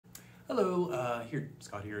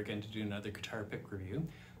Scott here again to do another guitar pick review.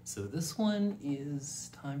 So this one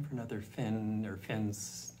is time for another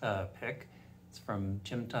Finn's pick. It's from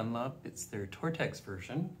Jim Dunlop. It's their Tortex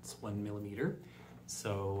version. It's 1mm.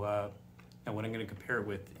 So now what I'm going to compare it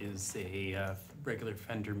with is a regular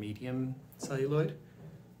Fender Medium Celluloid.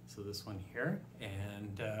 So this one here,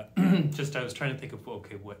 and I was trying to think of,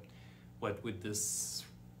 okay, what would this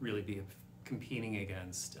really be competing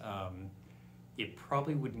against? It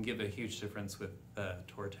probably wouldn't give a huge difference with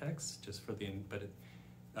Tortex, but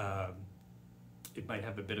it might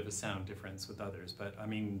have a bit of a sound difference with others. But I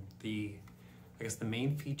mean, I guess the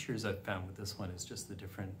main features I've found with this one is just the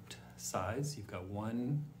different size. You've got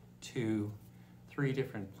 1, 2, 3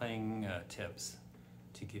 different playing tips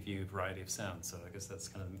to give you a variety of sounds. So I guess that's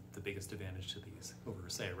kind of the biggest advantage to these over,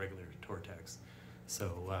 say, a regular Tortex.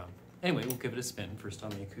 So anyway, we'll give it a spin first on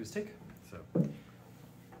the acoustic. So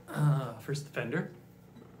first the Fender.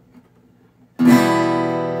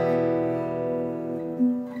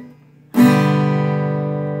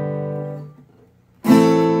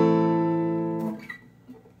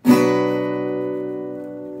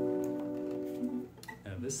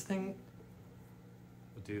 Now this thing,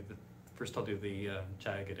 I'll do the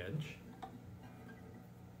jagged edge.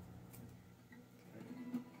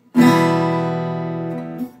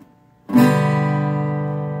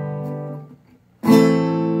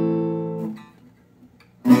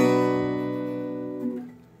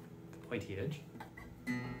 Pointy edge.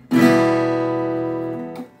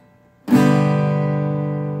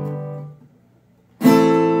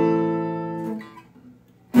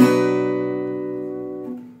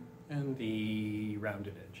 And the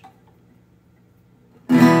rounded edge.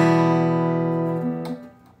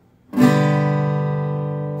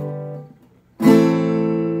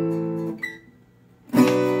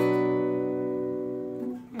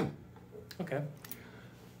 Okay.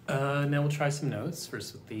 Now we'll try some notes.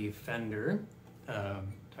 First with the Fender.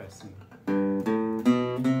 Try some.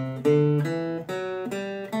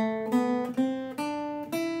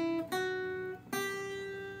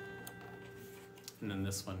 And then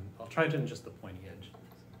this one, I'll try it in just the pointy edge.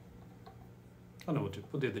 Oh no,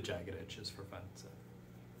 we'll do the jagged edge just for fun. So.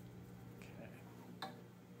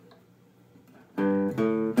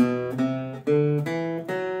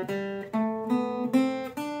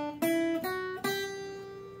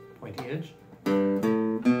 Pointy edge.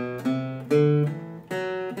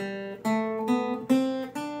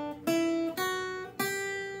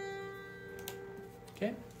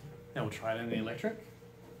 Okay, now we'll try it in the electric.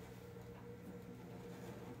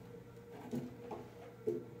 Okay,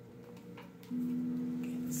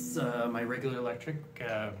 this is my regular electric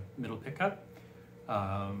middle pickup,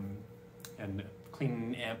 and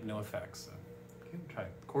clean amp, no effects. So, okay, we'll try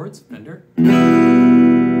chords, Fender.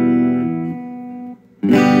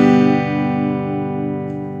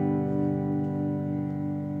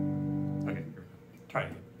 Try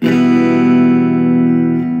it again.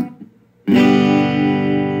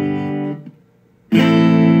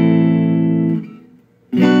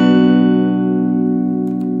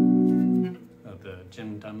 The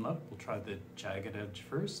Jim Dunlop, we'll try the jagged edge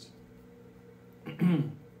first. I'll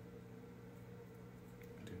do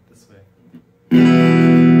it this way.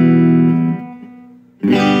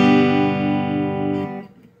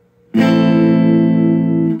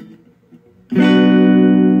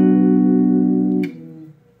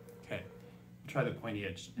 Try the pointy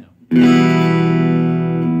edge now.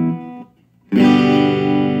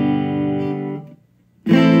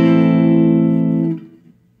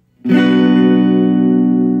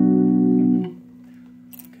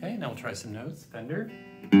 Okay, now we'll try some notes. Fender.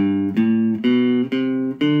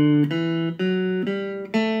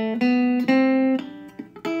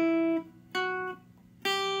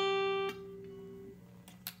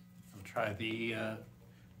 I'll try the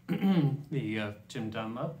Jim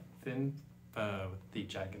Dunlop Fin. With the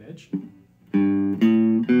jagged edge. The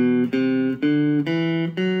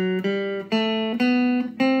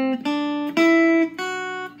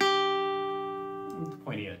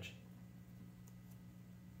pointy edge.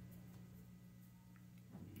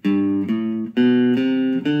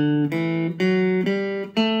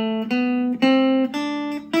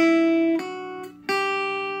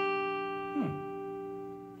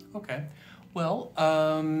 Okay. Well,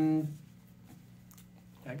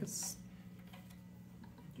 I guess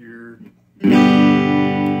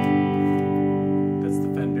that's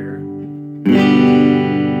the Fender.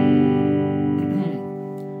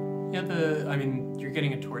 Yeah, I mean, you're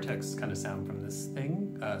getting a Tortex kind of sound from this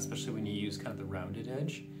thing, especially when you use kind of the rounded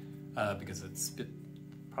edge, because it's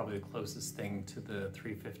probably the closest thing to the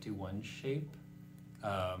 351 shape.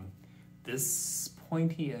 This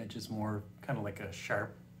pointy edge is more kind of like a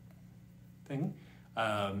sharp thing.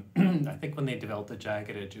 I think when they developed the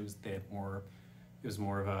jagged edge, it was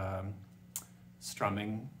more of a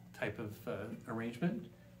strumming type of arrangement,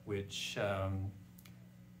 which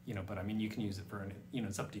you know. But I mean, you can use it for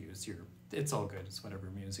it's up to you. It's all good. It's whatever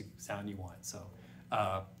music sound you want. So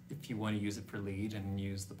if you want to use it for lead and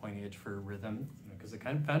use the pointy edge for rhythm, because I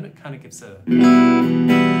found it kind of gives a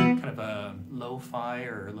kind of a lo-fi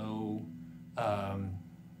or low kind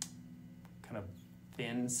of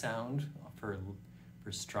thin sound for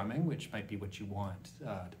strumming, which might be what you want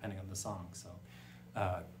depending on the song. So,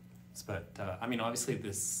 I mean, obviously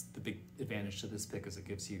the big advantage to this pick is it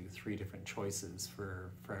gives you 3 different choices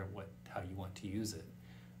for how you want to use it.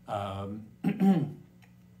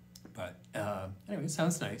 But anyway, it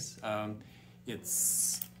sounds nice. I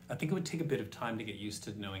think it would take a bit of time to get used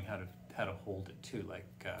to knowing how to hold it too. Like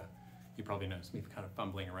you probably noticed me kind of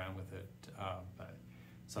fumbling around with it.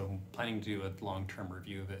 So I'm planning to do a long-term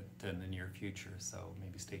review of it in the near future. So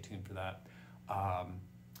maybe stay tuned for that.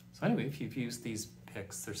 So anyway, if you've used these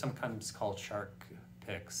picks, there's sometimes called shark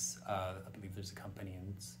picks. I believe there's a company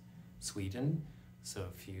in Sweden. So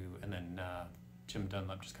and then Jim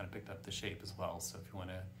Dunlop just kind of picked up the shape as well. So if you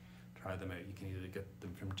want to try them out, you can either get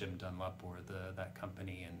them from Jim Dunlop or that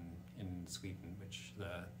company in Sweden, which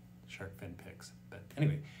the shark fin picks. But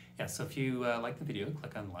anyway, yeah, so if you like the video,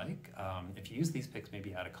 click on like. If you use these picks,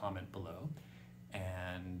 maybe add a comment below.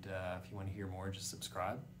 And if you want to hear more, just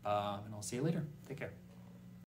subscribe. And I'll see you later. Take care.